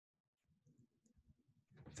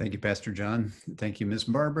Thank you, Pastor John. Thank you, Miss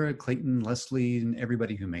Barbara, Clayton, Leslie, and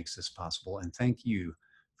everybody who makes this possible. And thank you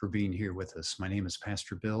for being here with us. My name is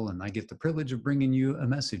Pastor Bill, and I get the privilege of bringing you a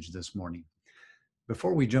message this morning.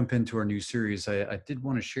 Before we jump into our new series, I did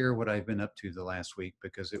want to share what I've been up to the last week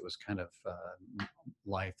because it was kind of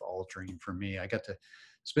life altering for me. I got to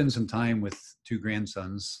spend some time with two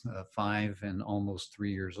grandsons, 5 and almost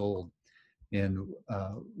 3 years old. And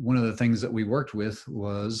one of the things that we worked with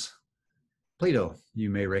was Play-Doh.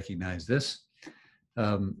 You may recognize this.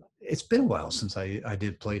 It's been a while since I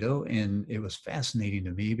did Play-Doh, and it was fascinating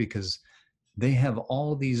to me because they have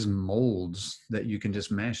all these molds that you can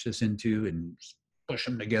just mash this into and push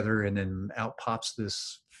them together, and then out pops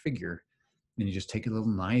this figure. And you just take a little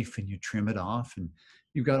knife and you trim it off, and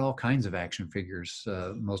you've got all kinds of action figures,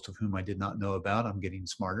 most of whom I did not know about. I'm getting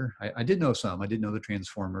smarter. I did know some. I did know the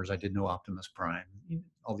Transformers. I did know Optimus Prime,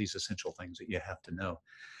 all these essential things that you have to know.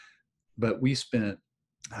 But we spent,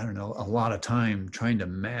 I don't know, a lot of time trying to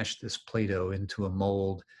mash this Play-Doh into a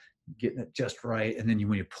mold, getting it just right. And then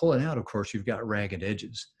when you pull it out, of course, you've got ragged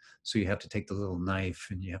edges. So you have to take the little knife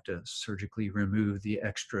and you have to surgically remove the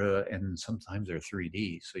extra. And sometimes they're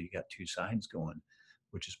 3D. So you got two sides going,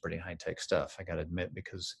 which is pretty high-tech stuff, I got to admit,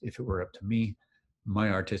 because if it were up to me, my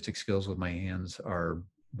artistic skills with my hands are,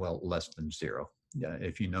 well, less than zero. Yeah,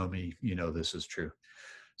 if you know me, you know this is true.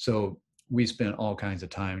 So we spent all kinds of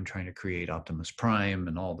time trying to create Optimus Prime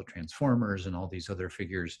and all the Transformers and all these other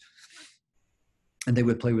figures. And they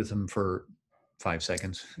would play with them for 5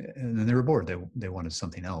 seconds and then they were bored. They wanted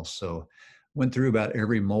something else. So went through about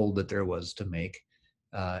every mold that there was to make.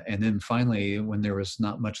 And then finally, when there was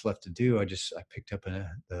not much left to do, I picked up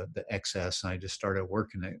the XS and I just started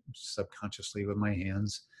working it subconsciously with my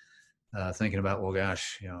hands. Thinking about, well,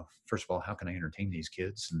 gosh, first of all, how can I entertain these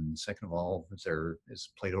kids? And second of all, is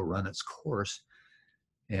Play-Doh run its course?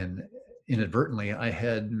 And inadvertently, I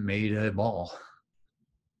had made a ball.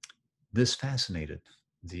 This fascinated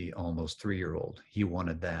the almost 3-year-old. He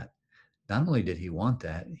wanted that. Not only did he want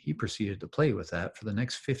that, he proceeded to play with that for the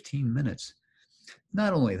next 15 minutes.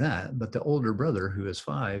 Not only that, but the older brother, who is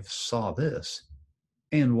 5, saw this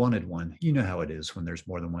and wanted one. You know how it is when there's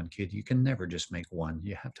more than one kid. You can never just make one.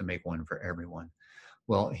 You have to make one for everyone.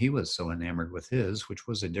 Well, he was so enamored with his, which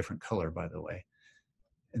was a different color, by the way.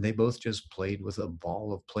 And they both just played with a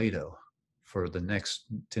ball of Play-Doh for the next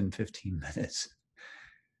 10, 15 minutes.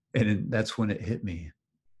 And that's when it hit me.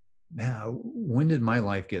 Now, when did my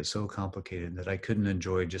life get so complicated that I couldn't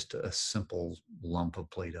enjoy just a simple lump of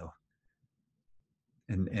Play-Doh?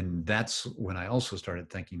 And that's when I also started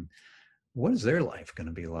thinking, what is their life going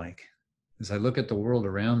to be like? As I look at the world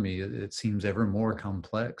around me, it seems ever more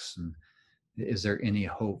complex. And is there any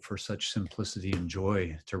hope for such simplicity and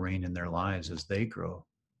joy to reign in their lives as they grow?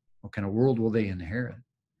 What kind of world will they inherit?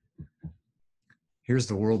 Here's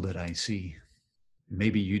the world that I see.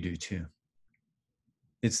 Maybe you do too.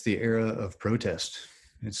 It's the era of protest.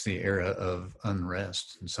 It's the era of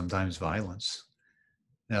unrest and sometimes violence.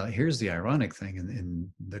 Now, here's the ironic thing. In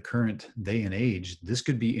the current day and age, this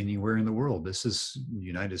could be anywhere in the world. This is the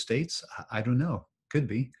United States. I don't know. Could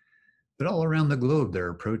be. But all around the globe, there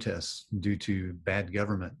are protests due to bad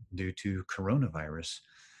government, due to coronavirus,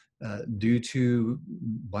 due to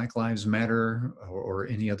Black Lives Matter or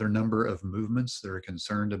any other number of movements that are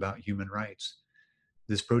concerned about human rights.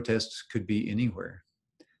 This protest could be anywhere.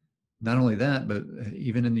 Not only that, but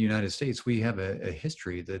even in the United States, we have a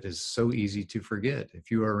history that is so easy to forget. If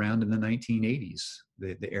you were around in the 1980s,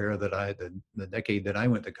 the era the decade that I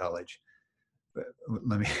went to college,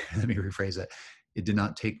 let me rephrase that. It did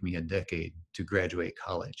not take me a decade to graduate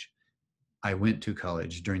college. I went to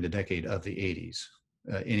college during the decade of the 80s.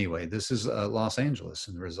 Anyway, this is Los Angeles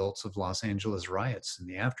and the results of Los Angeles riots and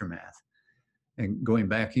the aftermath. And going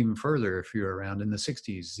back even further, if you're around in the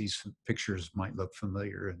 60s, these pictures might look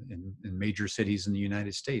familiar in major cities in the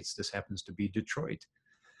United States. This happens to be Detroit.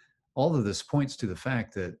 All of this points to the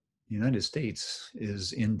fact that the United States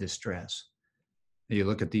is in distress. You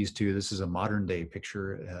look at these two, this is a modern day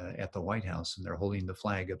picture at the White House, and they're holding the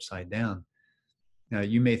flag upside down. Now,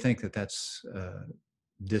 you may think that that's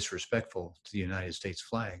disrespectful to the United States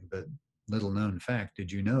flag, but little known fact, did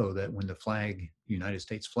you know that when the United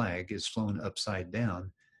States flag is flown upside down,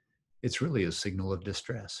 it's really a signal of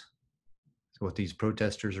distress? So what these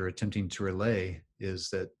protesters are attempting to relay is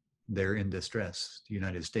that they're in distress. The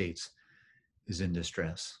United States is in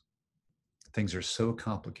distress. Things are so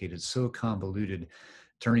complicated, so convoluted,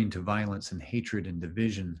 turning to violence and hatred and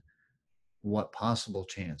division. What possible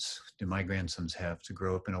chance do my grandsons have to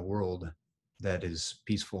grow up in a world that is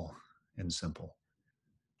peaceful and simple?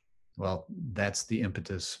 Well, that's the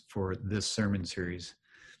impetus for this sermon series.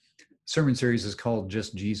 sermon series is called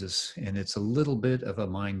Just Jesus, and it's a little bit of a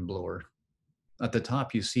mind blower. At the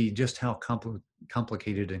top, you see just how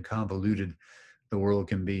complicated and convoluted the world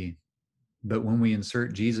can be. But when we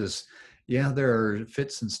insert Jesus, yeah, there are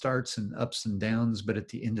fits and starts and ups and downs, but at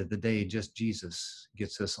the end of the day, just Jesus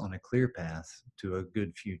gets us on a clear path to a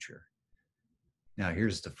good future. Now,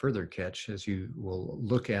 here's the further catch as you will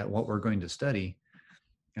look at what we're going to study.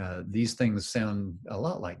 These things sound a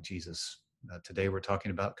lot like Jesus. Today, we're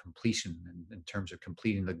talking about completion in terms of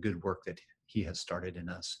completing the good work that he has started in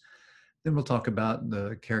us. Then we'll talk about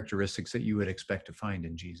the characteristics that you would expect to find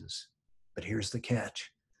in Jesus. But here's the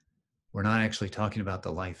catch. We're not actually talking about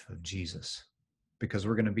the life of Jesus, because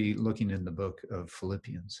we're going to be looking in the book of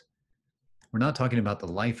Philippians. We're not talking about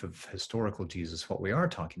the life of historical Jesus. What we are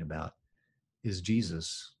talking about is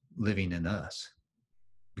Jesus living in us,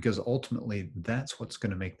 because ultimately that's what's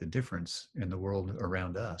going to make the difference in the world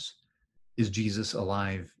around us. Is Jesus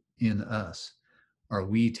alive in us? Are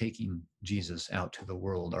we taking Jesus out to the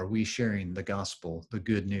world? Are we sharing the gospel, the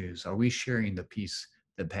good news? Are we sharing the peace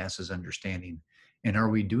that passes understanding? And are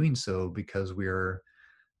we doing so because we are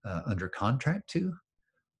under contract to?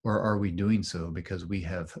 Or are we doing so because we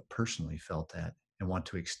have personally felt that and want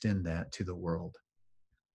to extend that to the world?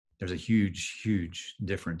 There's a huge, huge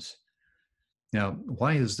difference. Now,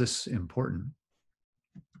 why is this important?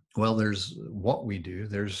 Well, there's what we do,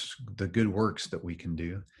 there's the good works that we can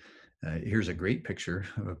do. Here's a great picture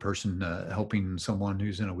of a person helping someone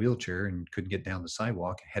who's in a wheelchair and couldn't get down the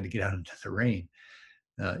sidewalk, had to get out into the rain.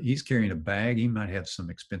 He's carrying a bag. He might have some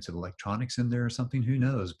expensive electronics in there or something, who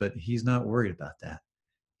knows, but he's not worried about that.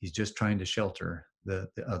 He's just trying to shelter the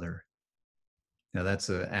other. Now that's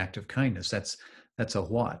an act of kindness. That's a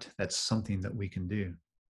what? That's something that we can do.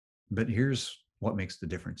 But here's what makes the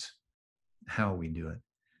difference: how we do it.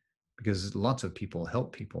 Because lots of people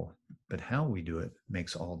help people, but how we do it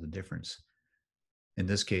makes all the difference. In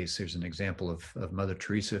this case, there's an example of Mother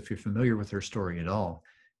Teresa. If you're familiar with her story at all,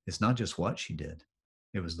 it's not just what she did,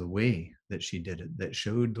 it was the way that she did it that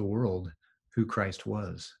showed the world who Christ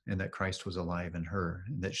was, and that Christ was alive in her,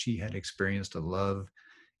 and that she had experienced a love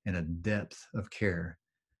and a depth of care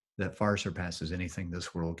that far surpasses anything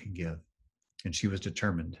this world can give. And she was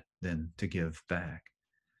determined then to give back.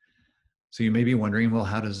 So you may be wondering, well,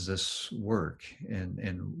 how does this work? And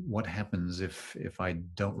what happens if I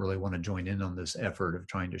don't really want to join in on this effort of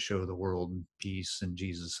trying to show the world peace and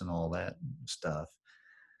Jesus and all that stuff?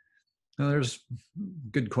 Now, there's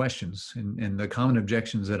good questions. And the common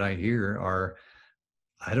objections that I hear are,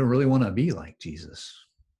 I don't really want to be like Jesus.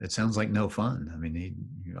 It sounds like no fun. I mean,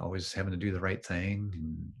 you're always having to do the right thing,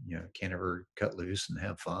 and can't ever cut loose and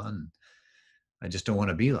have fun. I just don't want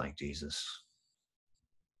to be like Jesus.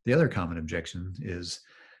 The other common objection is,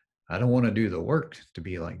 I don't want to do the work to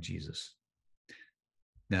be like Jesus.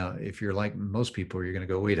 Now, if you're like most people, you're going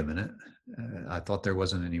to go, wait a minute. I thought there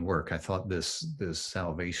wasn't any work. I thought this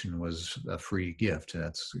salvation was a free gift.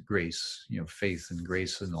 That's grace, faith and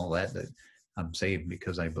grace and all that I'm saved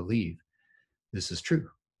because I believe. This is true.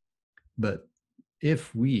 But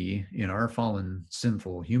if we, in our fallen,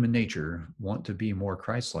 sinful human nature, want to be more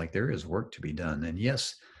Christ-like, there is work to be done. And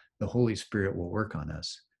yes, the Holy Spirit will work on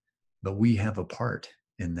us. But we have a part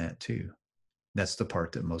in that too. That's the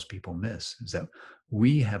part that most people miss, is that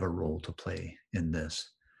we have a role to play in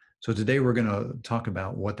this. So today we're going to talk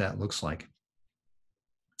about what that looks like.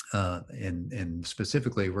 And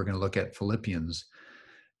specifically, we're going to look at Philippians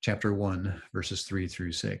chapter 1, verses 3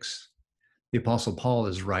 through 6. The Apostle Paul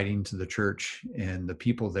is writing to the church and the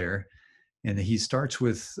people there, and he starts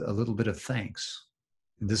with a little bit of thanks.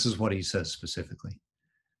 And this is what he says specifically.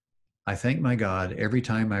 I thank my God every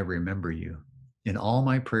time I remember you. In all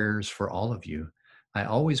my prayers for all of you, I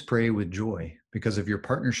always pray with joy because of your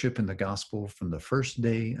partnership in the gospel from the first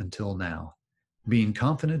day until now, being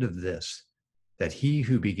confident of this, that he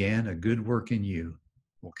who began a good work in you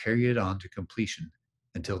will carry it on to completion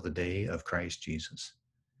until the day of Christ Jesus.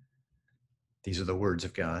 These are the words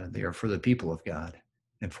of God, and they are for the people of God,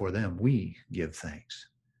 and for them we give thanks.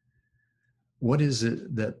 What is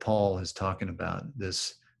it that Paul is talking about,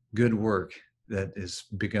 this good work that is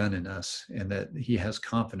begun in us, and that he has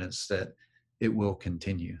confidence that it will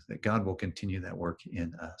continue, that God will continue that work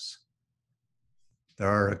in us? There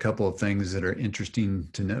are a couple of things that are interesting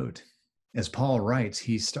to note. As Paul writes,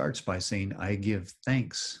 he starts by saying, I give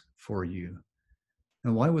thanks for you.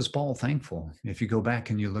 And why was Paul thankful? If you go back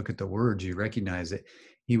and you look at the words, you recognize that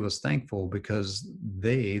he was thankful because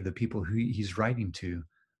they, the people who he's writing to,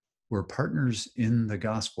 were partners in the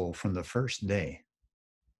gospel from the first day.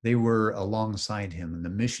 They were alongside him in the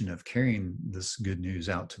mission of carrying this good news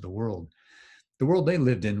out to the world. The world they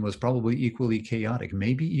lived in was probably equally chaotic,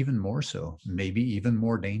 maybe even more so, maybe even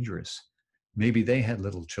more dangerous. Maybe they had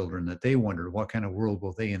little children that they wondered, what kind of world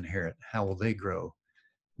will they inherit? How will they grow?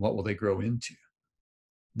 What will they grow into?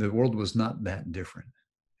 The world was not that different.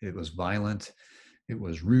 It was violent. It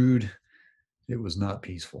was rude. It was not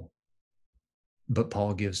peaceful. But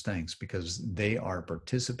Paul gives thanks because they are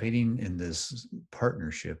participating in this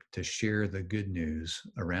partnership to share the good news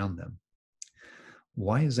around them.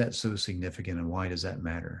 Why is that so significant, and why does that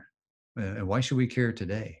matter? And why should we care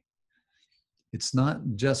today? It's not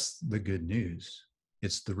just the good news,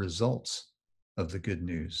 it's the results of the good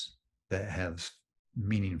news that have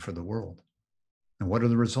meaning for the world. And what are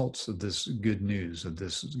the results of this good news, of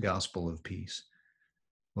this gospel of peace?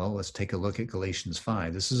 Well, let's take a look at Galatians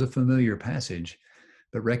 5. This is a familiar passage,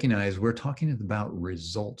 but recognize we're talking about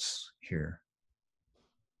results here.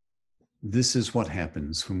 This is what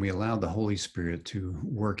happens when we allow the Holy Spirit to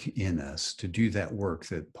work in us, to do that work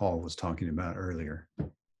that Paul was talking about earlier.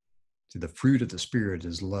 So the fruit of the Spirit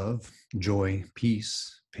is love, joy,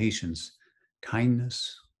 peace, patience,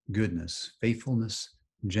 kindness, goodness, faithfulness,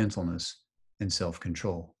 gentleness, and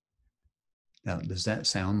self-control. Now, does that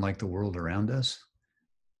sound like the world around us?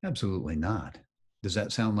 Absolutely not. Does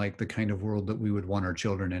that sound like the kind of world that we would want our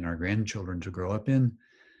children and our grandchildren to grow up in?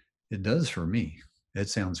 It does for me. It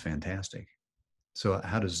sounds fantastic. So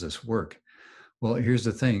how does this work? Well, here's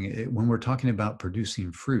the thing. When we're talking about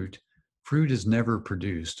producing fruit, fruit is never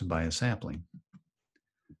produced by a sapling.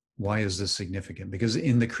 Why is this significant? Because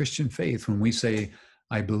in the Christian faith, when we say,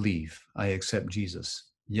 I believe, I accept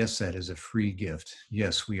Jesus, yes, that is a free gift.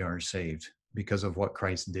 Yes, we are saved because of what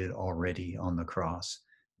Christ did already on the cross.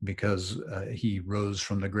 Because he rose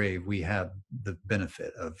from the grave, we have the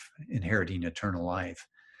benefit of inheriting eternal life.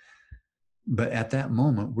 But at that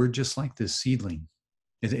moment, we're just like this seedling.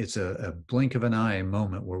 It's a blink of an eye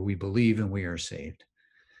moment where we believe and we are saved.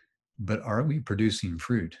 But are we producing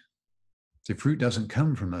fruit? See, fruit doesn't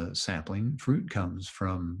come from a sapling. Fruit comes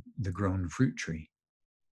from the grown fruit tree.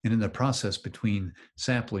 And in the process between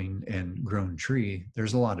sapling and grown tree,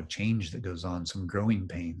 there's a lot of change that goes on, some growing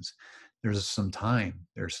pains. There's some time,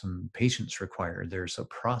 there's some patience required. There's a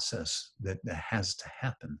process that has to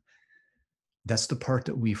happen. That's the part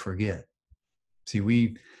that we forget.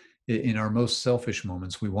 See, in our most selfish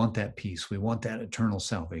moments, we want that peace. We want that eternal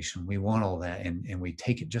salvation. We want all that. And we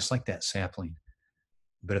take it just like that sapling.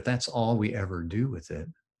 But if that's all we ever do with it,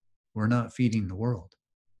 we're not feeding the world.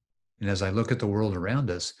 And as I look at the world around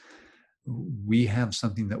us, we have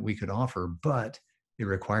something that we could offer, but it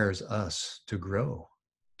requires us to grow,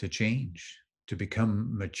 to change, to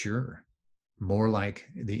become mature, more like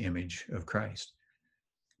the image of Christ.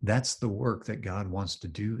 That's the work that God wants to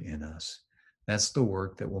do in us. That's the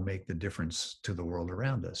work that will make the difference to the world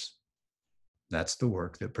around us. That's the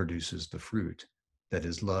work that produces the fruit that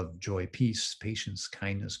is love, joy, peace, patience,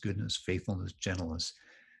 kindness, goodness, faithfulness, gentleness,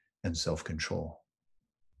 and self-control.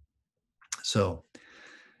 So,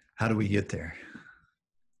 how do we get there?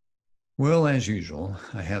 Well, as usual,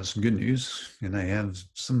 I have some good news and I have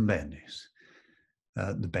some bad news.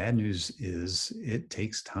 The bad news is it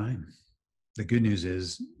takes time. The good news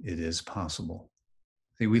is it is possible.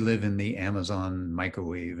 See, we live in the Amazon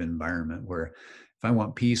microwave environment where if I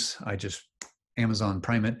want peace, I just Amazon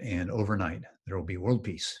Prime it and overnight there will be world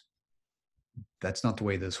peace. That's not the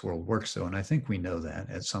way this world works, though. And I think we know that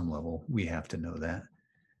at some level. We have to know that.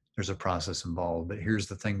 There's a process involved, but here's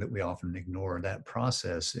the thing that we often ignore. That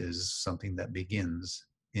process is something that begins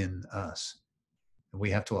in us. And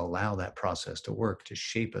we have to allow that process to work, to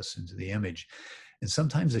shape us into the image. And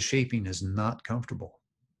sometimes the shaping is not comfortable.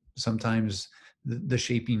 Sometimes the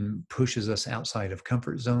shaping pushes us outside of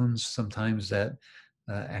comfort zones. Sometimes that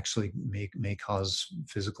actually may cause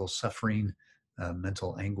physical suffering,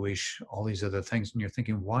 mental anguish, all these other things. And you're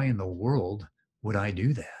thinking, why in the world would I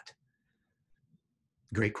do that?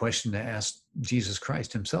 Great question to ask Jesus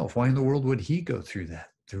Christ himself. Why in the world would he go through that?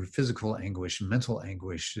 Through physical anguish, mental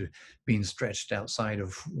anguish, being stretched outside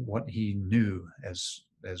of what he knew as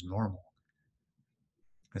normal.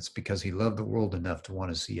 It's because he loved the world enough to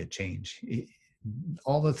want to see it change.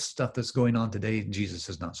 All the stuff that's going on today, Jesus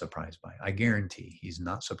is not surprised by. I guarantee he's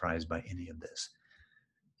not surprised by any of this.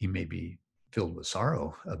 He may be filled with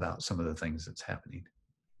sorrow about some of the things that's happening,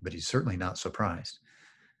 but he's certainly not surprised.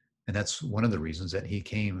 And that's one of the reasons that he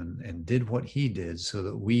came and did what he did so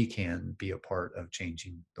that we can be a part of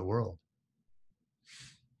changing the world.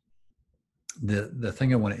 The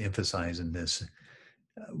thing I want to emphasize in this,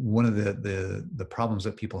 one of the problems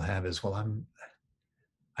that people have is, well,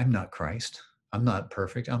 I'm not Christ. I'm not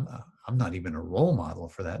perfect. I'm not even a role model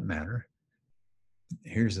for that matter.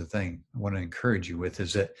 Here's the thing I want to encourage you with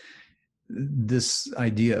is that this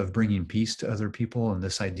idea of bringing peace to other people and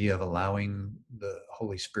this idea of allowing the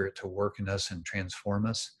Holy Spirit to work in us and transform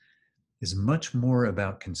us is much more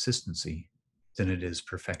about consistency than it is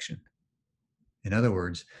perfection. In other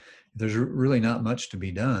words, if there's really not much to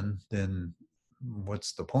be done, then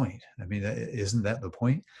what's the point? I mean, isn't that the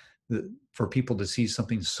point? For people to see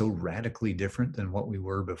something so radically different than what we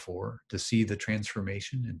were before, to see the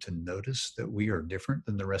transformation and to notice that we are different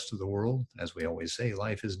than the rest of the world. As we always say,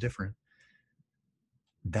 life is different.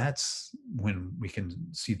 That's when we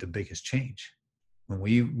can see the biggest change, when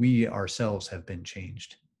we ourselves have been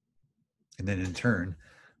changed. And then in turn,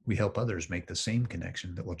 we help others make the same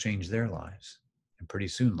connection that will change their lives. And pretty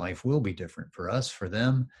soon life will be different for us, for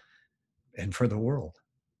them, and for the world.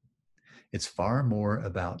 It's far more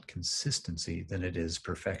about consistency than it is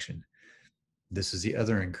perfection. This is the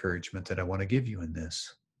other encouragement that I want to give you in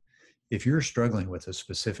this. If you're struggling with a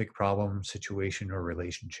specific problem, situation, or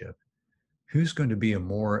relationship, who's going to be a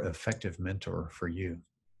more effective mentor for you?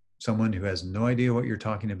 Someone who has no idea what you're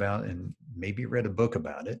talking about and maybe read a book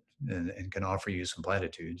about it and can offer you some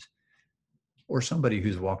platitudes, or somebody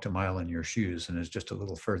who's walked a mile in your shoes and is just a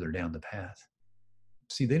little further down the path.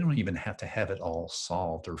 See, they don't even have to have it all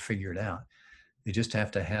solved or figured out. They just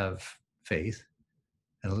have to have faith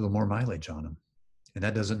and a little more mileage on them. And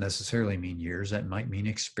that doesn't necessarily mean years. That might mean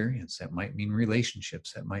experience. That might mean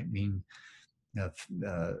relationships. That might mean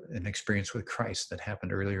an experience with Christ that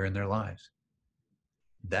happened earlier in their lives.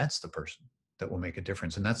 That's the person that will make a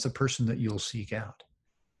difference. And that's the person that you'll seek out.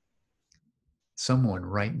 Someone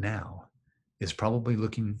right now is probably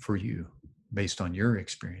looking for you based on your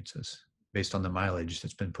experiences, based on the mileage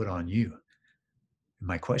that's been put on you. And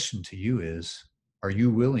my question to you is, are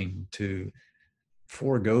you willing to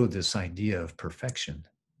forego this idea of perfection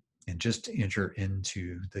and just enter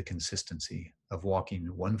into the consistency of walking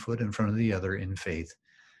one foot in front of the other in faith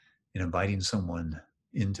and inviting someone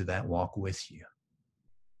into that walk with you?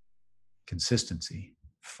 Consistency,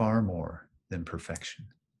 far more than perfection.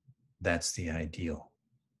 That's the ideal.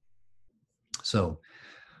 So,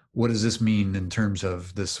 what does this mean in terms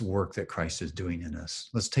of this work that Christ is doing in us?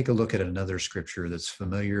 Let's take a look at another scripture that's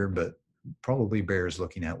familiar, but probably bears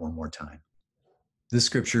looking at one more time. This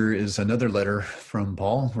scripture is another letter from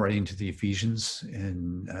Paul writing to the Ephesians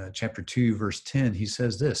in chapter 2, verse 10. He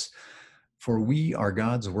says this, "For we are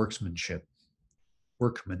God's workmanship,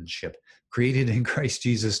 created in Christ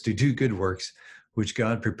Jesus to do good works, which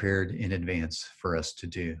God prepared in advance for us to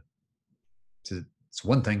do." So it's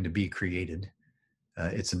one thing to be created.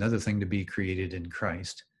 It's another thing to be created in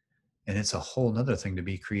Christ. And it's a whole other thing to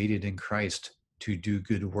be created in Christ to do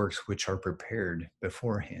good works, which are prepared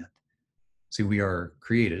beforehand. See, we are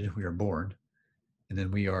created, we are born, and then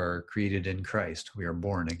we are created in Christ. We are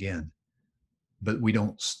born again. But we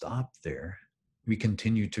don't stop there. We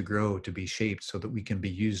continue to grow, to be shaped so that we can be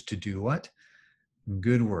used to do what?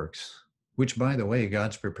 Good works, which, by the way,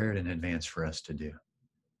 God's prepared in advance for us to do.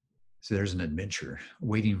 So there's an adventure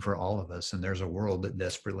waiting for all of us, and there's a world that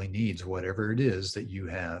desperately needs whatever it is that you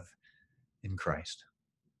have in Christ.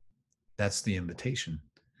 That's the invitation.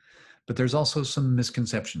 But there's also some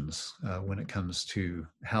misconceptions when it comes to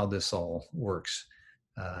how this all works.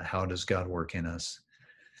 How does God work in us?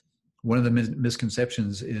 One of the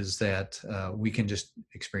misconceptions is that we can just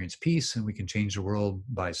experience peace and we can change the world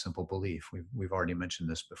by simple belief. We've already mentioned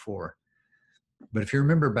this before. But if you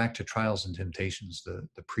remember back to Trials and Temptations,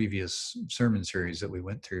 the previous sermon series that we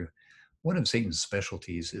went through, one of Satan's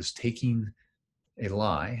specialties is taking a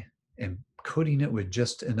lie and coating it with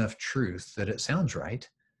just enough truth that it sounds right,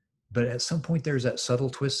 but at some point there's that subtle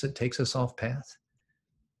twist that takes us off path.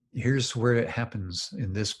 Here's where it happens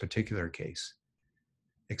in this particular case.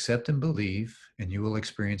 Accept and believe, and you will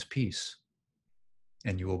experience peace,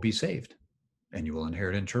 and you will be saved, and you will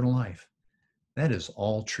inherit eternal life. That is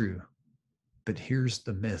all true. But here's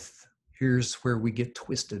the myth. Here's where we get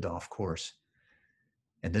twisted off course.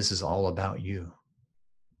 And this is all about you.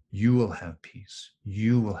 You will have peace.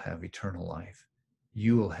 You will have eternal life.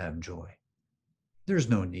 You will have joy. There's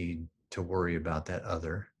no need to worry about that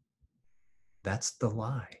other. That's the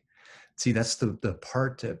lie. See, that's the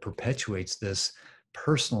part that perpetuates this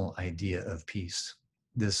personal idea of peace.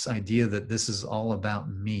 This idea that this is all about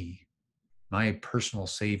me, my personal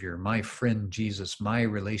Savior, my friend Jesus, my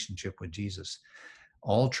relationship with Jesus.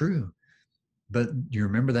 All true. But you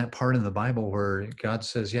remember that part in the Bible where God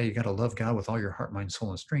says, yeah, you got to love God with all your heart, mind,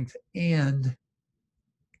 soul, and strength, and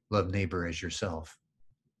love neighbor as yourself.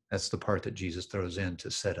 That's the part that Jesus throws in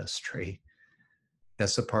to set us straight.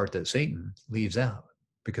 That's the part that Satan leaves out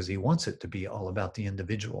because he wants it to be all about the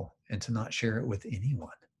individual and to not share it with anyone.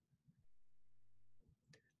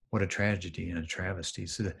 What a tragedy and a travesty.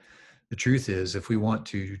 So The truth is, if we want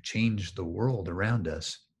to change the world around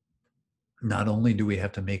us, not only do we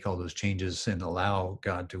have to make all those changes and allow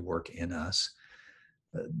God to work in us,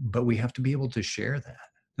 but we have to be able to share that.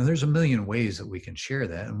 Now, there's a million ways that we can share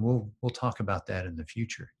that, and we'll talk about that in the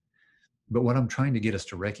future. But what I'm trying to get us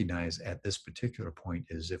to recognize at this particular point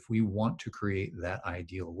is if we want to create that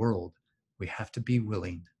ideal world, we have to be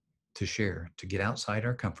willing to share, to get outside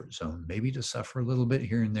our comfort zone, maybe to suffer a little bit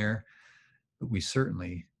here and there, but we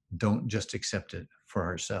certainly don't just accept it for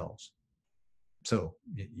ourselves. So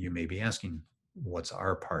you may be asking, what's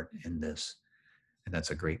our part in this? And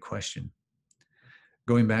that's a great question.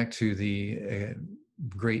 Going back to the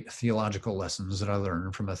great theological lessons that I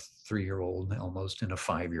learned from a 3-year-old almost and a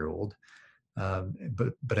 5-year-old,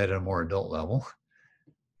 but at a more adult level,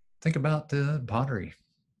 think about the pottery.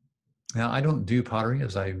 Now, I don't do pottery,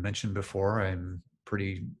 as I mentioned before. I'm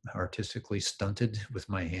pretty artistically stunted with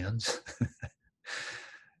my hands.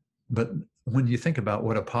 But when you think about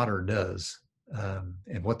what a potter does,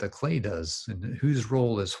 and what the clay does, and whose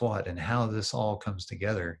role is what, and how this all comes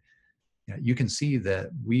together, you can see that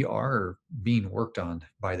we are being worked on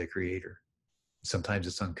by the Creator. Sometimes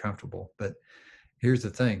it's uncomfortable, but here's the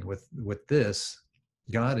thing with this: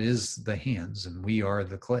 God is the hands, and we are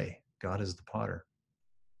the clay. God is the potter,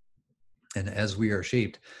 and as we are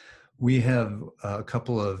shaped, we have a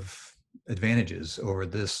couple of advantages over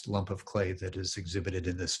this lump of clay that is exhibited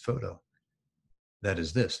in this photo. That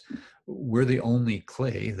is this: we're the only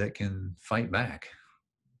clay that can fight back.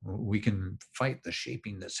 We can fight the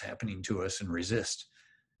shaping that's happening to us and resist.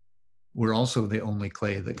 We're also the only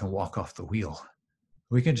clay that can walk off the wheel.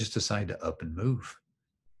 We can just decide to up and move.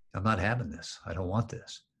 I'm not having this. I don't want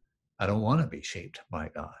this. I don't want to be shaped by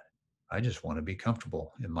God. I just want to be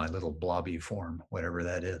comfortable in my little blobby form, whatever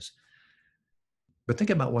that is. But think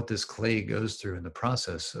about what this clay goes through in the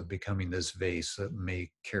process of becoming this vase that may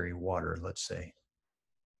carry water, let's say.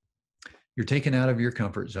 You're taken out of your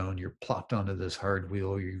comfort zone. You're plopped onto this hard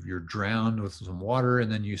wheel. You're drowned with some water, and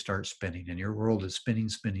then you start spinning, and your world is spinning,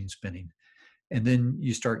 spinning, spinning. And then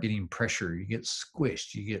you start getting pressure. You get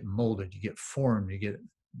squished. You get molded. You get formed. You get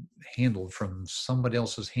handled from somebody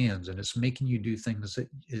else's hands, and it's making you do things that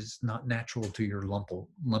is not natural to your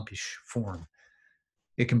lumpish form.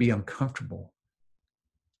 It can be uncomfortable,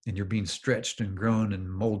 and you're being stretched and grown and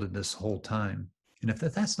molded this whole time. And if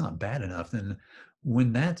that's not bad enough, then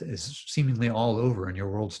when that is seemingly all over and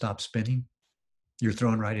your world stops spinning, you're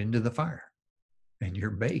thrown right into the fire and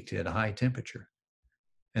you're baked at a high temperature.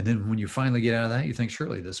 And then when you finally get out of that, you think,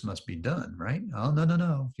 surely this must be done, right? Oh, no, no,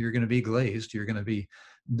 no. You're going to be glazed. You're going to be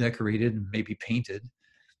decorated and maybe painted.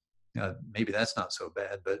 Maybe that's not so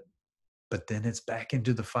bad, but then it's back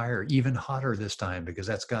into the fire, even hotter this time, because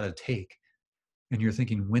that's got to take. And you're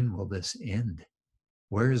thinking, when will this end?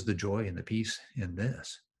 Where is the joy and the peace in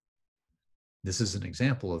this? This is an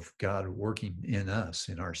example of God working in us,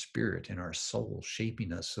 in our spirit, in our soul,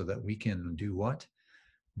 shaping us so that we can do what?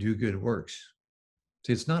 Do good works.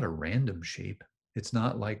 See, it's not a random shape. It's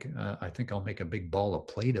not like, I think I'll make a big ball of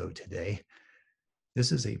Play-Doh today.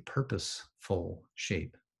 This is a purposeful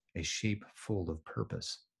shape, a shape full of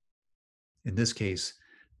purpose. In this case,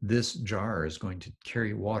 this jar is going to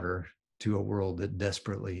carry water to a world that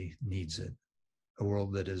desperately needs it, a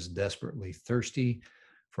world that is desperately thirsty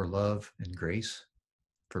for love and grace,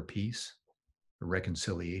 for peace, for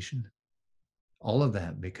reconciliation. All of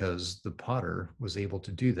that because the potter was able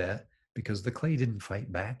to do that because the clay didn't fight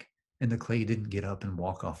back and the clay didn't get up and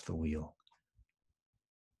walk off the wheel.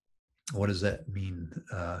 What does that mean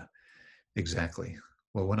exactly?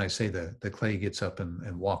 Well, when I say the clay gets up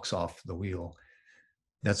and walks off the wheel,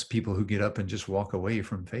 that's people who get up and just walk away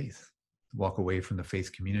from faith, walk away from the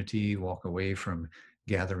faith community, walk away from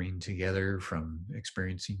gathering together, from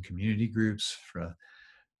experiencing community groups, from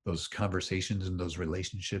those conversations and those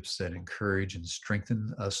relationships that encourage and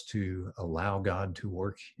strengthen us to allow God to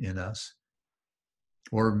work in us.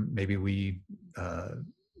 Or maybe we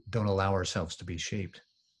don't allow ourselves to be shaped.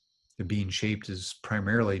 The being shaped is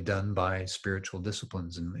primarily done by spiritual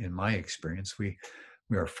disciplines. In my experience, we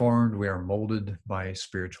are formed, we are molded by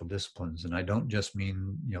spiritual disciplines. And I don't just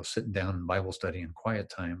mean, sitting down in Bible study and quiet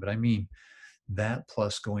time, but I mean that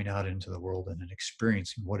plus going out into the world and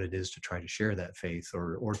experiencing what it is to try to share that faith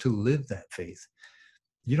or to live that faith.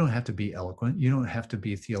 You don't have to be eloquent. You don't have to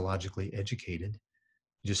be theologically educated.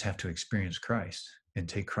 You just have to experience Christ and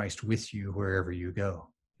take Christ with you wherever you go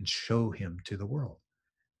and show him to the world.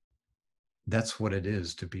 That's what it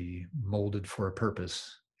is to be molded for a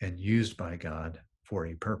purpose and used by God for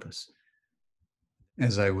a purpose.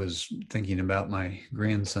 As I was thinking about my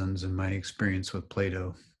grandsons and my experience with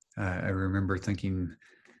Play-Doh, I remember thinking,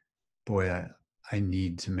 boy, I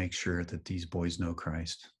need to make sure that these boys know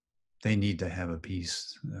Christ. They need to have a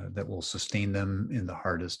peace that will sustain them in the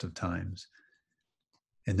hardest of times.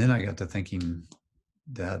 And then I got to thinking,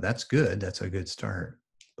 that's good. That's a good start.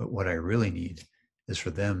 But what I really need is for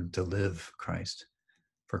them to live Christ,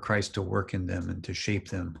 for Christ to work in them and to shape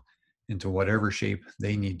them into whatever shape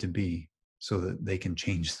they need to be so that they can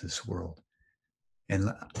change this world.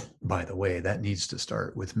 And by the way, that needs to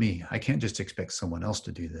start with me. I can't just expect someone else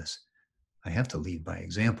to do this. I have to lead by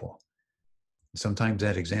example. Sometimes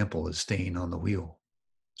that example is staying on the wheel.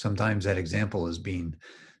 Sometimes that example is being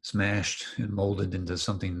smashed and molded into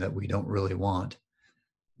something that we don't really want,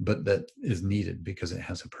 but that is needed because it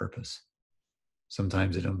has a purpose.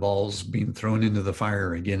 Sometimes it involves being thrown into the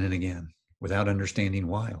fire again and again without understanding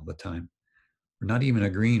why all the time. We're not even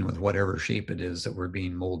agreeing with whatever shape it is that we're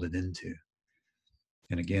being molded into.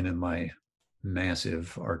 And again, in my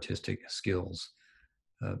massive artistic skills,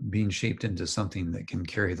 being shaped into something that can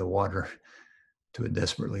carry the water to a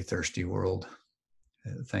desperately thirsty world.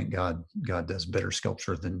 Thank God, God does better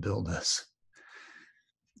sculpture than Bill does.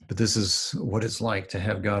 But this is what it's like to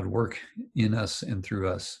have God work in us and through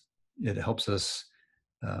us. It helps us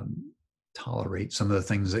tolerate some of the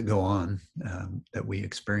things that go on that we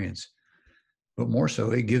experience. But more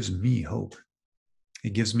so, it gives me hope.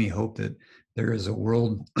 It gives me hope that there is a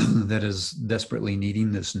world that is desperately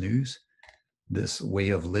needing this news, this way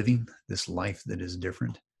of living, this life that is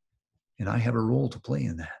different. And I have a role to play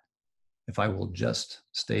in that. If I will just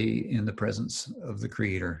stay in the presence of the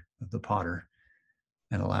Creator, of the potter,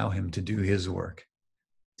 and allow him to do his work,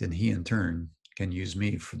 then he in turn can use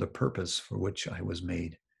me for the purpose for which I was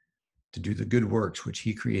made, to do the good works which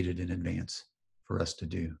he created in advance for us to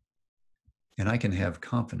do. And I can have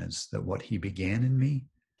confidence that what he began in me,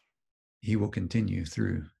 he will continue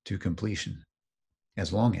through to completion,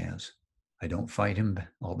 as long as I don't fight him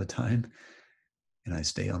all the time and I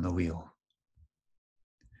stay on the wheel.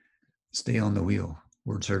 Stay on the wheel,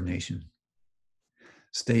 Word Serve Nation.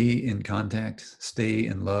 Stay in contact, stay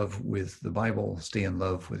in love with the Bible, stay in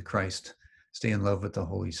love with Christ, stay in love with the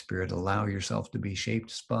Holy Spirit. Allow yourself to be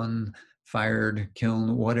shaped, spun, fired,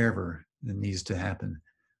 kiln, whatever that needs to happen,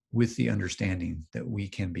 with the understanding that we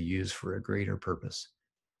can be used for a greater purpose,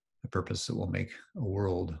 a purpose that will make a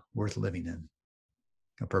world worth living in,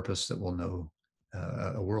 a purpose that will know,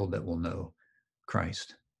 a world that will know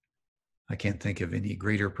Christ. I can't think of any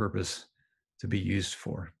greater purpose to be used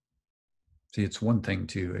for. See, it's one thing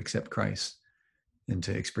to accept Christ and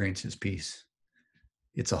to experience his peace.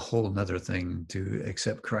 It's a whole nother thing to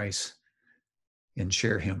accept Christ and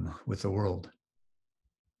share him with the world.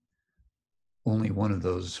 Only one of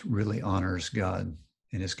those really honors God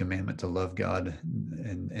and his commandment to love God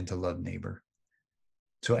and to love neighbor.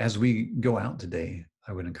 So as we go out today,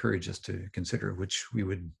 I would encourage us to consider which we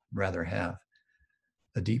would rather have,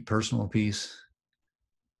 a deep personal peace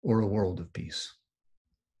or a world of peace.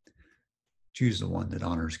 Choose the one that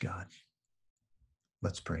honors God.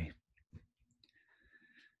 Let's pray.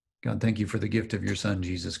 God, thank you for the gift of your Son,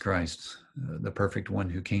 Jesus Christ, the perfect one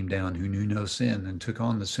who came down, who knew no sin and took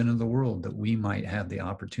on the sin of the world that we might have the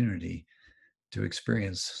opportunity to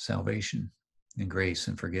experience salvation and grace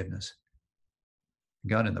and forgiveness.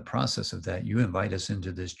 God, in the process of that, you invite us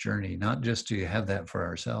into this journey, not just to have that for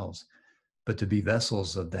ourselves, but to be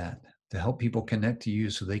vessels of that, to help people connect to you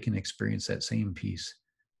so they can experience that same peace.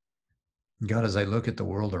 God, as I look at the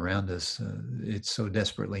world around us, it so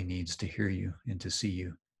desperately needs to hear you and to see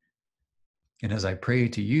you. And as I pray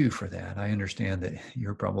to you for that, I understand that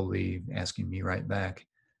you're probably asking me right back,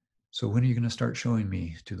 so when are you going to start showing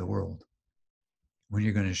me to the world? When are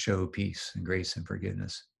you going to show peace and grace and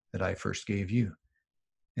forgiveness that I first gave you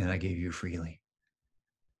and I gave you freely?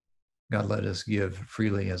 God, let us give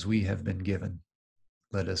freely as we have been given.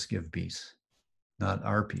 Let us give peace, not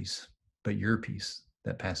our peace, but your peace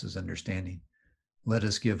that passes understanding. Let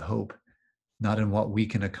us give hope, not in what we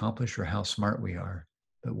can accomplish or how smart we are,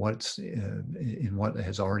 but what's in what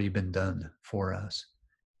has already been done for us.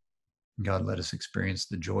 God, let us experience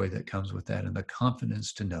the joy that comes with that and the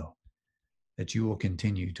confidence to know that you will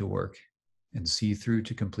continue to work and see through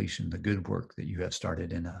to completion the good work that you have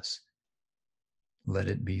started in us. Let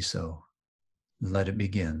it be so. Let it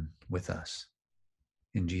begin with us.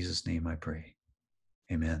 In Jesus' name I pray.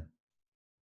 Amen.